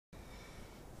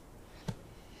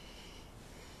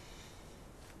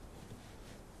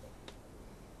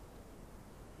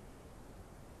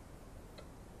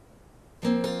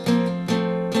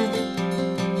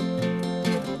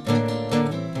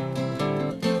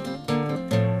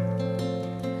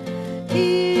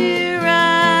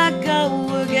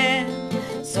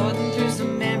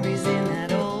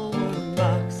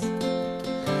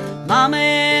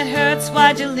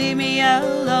you leave me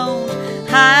alone?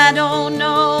 I don't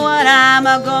know what I'm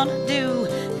gonna do.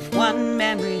 If one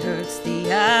memory hurts,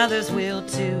 the others will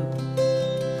too.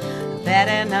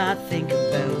 Better not think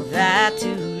about that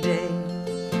today.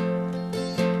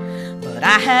 But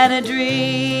I had a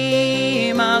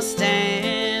dream of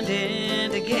standing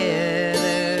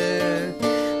together,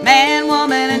 man,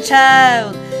 woman, and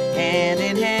child, hand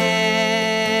in hand,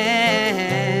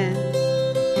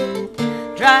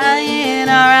 drying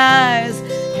our eyes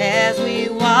as we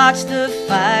watch the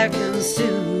fire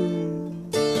consume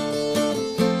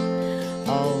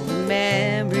all the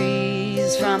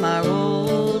memories from our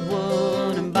old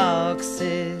wooden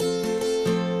boxes.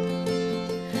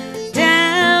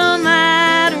 Down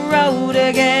that road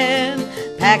again,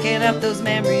 packing up those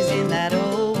memories in that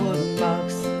old wooden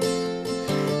box.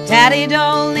 Daddy,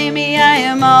 don't leave me, I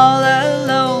am all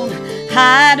alone.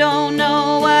 I don't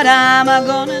know what I'm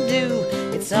gonna do.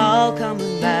 It's all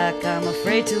coming back, I'm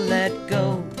afraid to let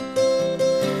go.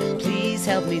 Please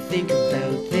help me think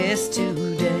about this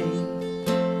today.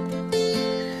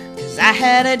 'Cause I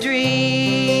had a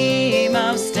dream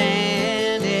of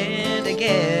standing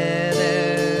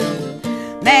together,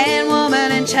 man,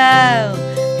 woman, and child,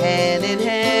 hand in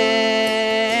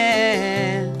hand,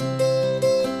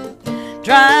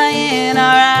 drying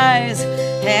our eyes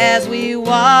as we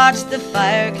watch the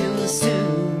fire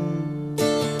consume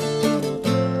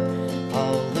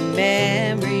all the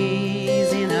memories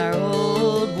in our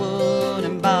old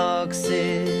wooden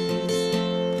boxes.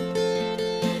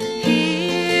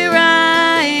 Here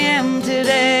I am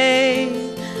today,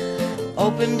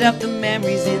 opened up the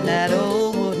memories in that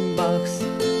old wooden box.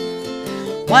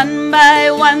 One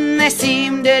by one they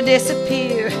seem to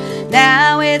disappear.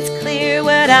 Now it's clear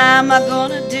what I'm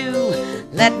gonna do.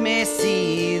 Let me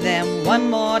see them one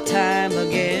more time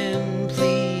again,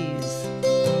 please.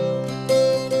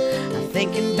 I'm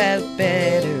thinking about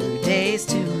better days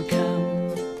to come.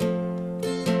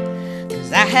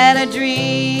 'Cause I had a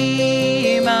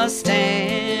dream of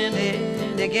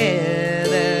standing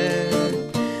together,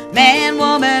 man,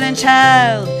 woman, and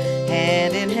child,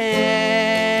 hand in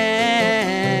hand,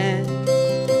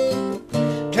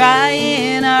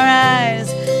 drying our eyes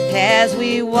as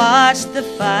we watch the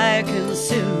fire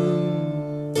consume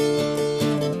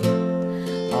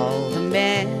all the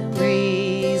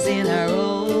memories in our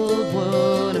old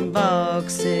wooden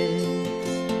boxes.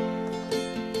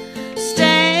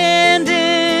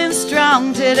 Standing strong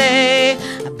today,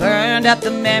 I burned up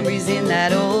the memories in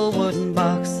that old wooden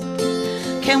box.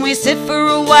 Can we sit for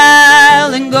a while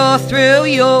and go through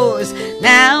yours?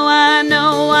 Now I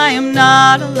know I am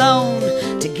not alone.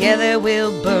 Together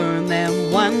we'll burn them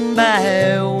one by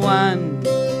one.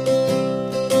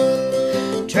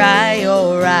 Dry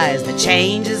your eyes, the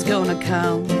change is gonna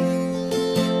come.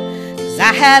 'Cause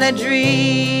I had a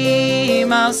dream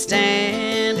of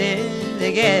standing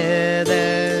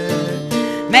together,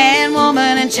 man,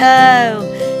 woman, and child,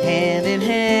 hand in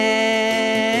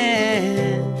hand,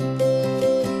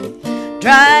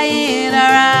 drying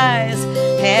our eyes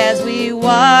as we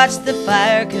watch the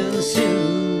fire consume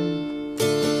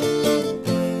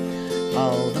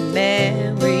all the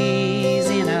memories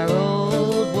in our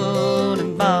old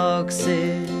wooden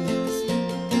boxes.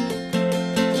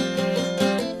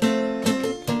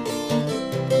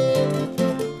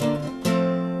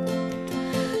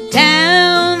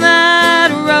 Down that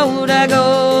road I go,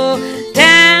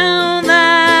 down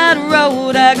that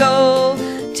road I go,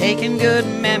 taking good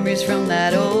memories from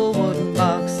that old wooden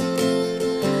box.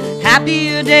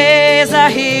 Happier days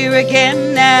are here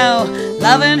again now,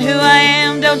 loving who I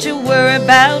am, don't you worry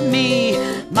about me.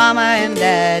 Mama and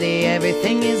Daddy,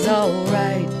 everything is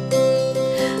alright.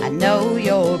 I know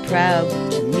you're proud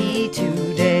of me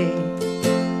today.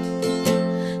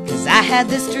 'Cause I had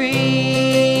this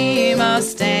dream of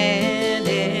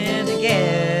standing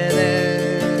together,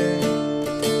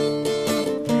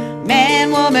 man,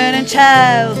 woman, and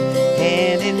child,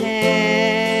 hand in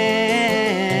hand,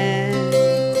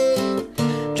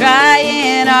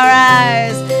 drying our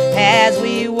eyes as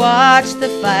we watch the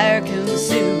fire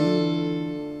consume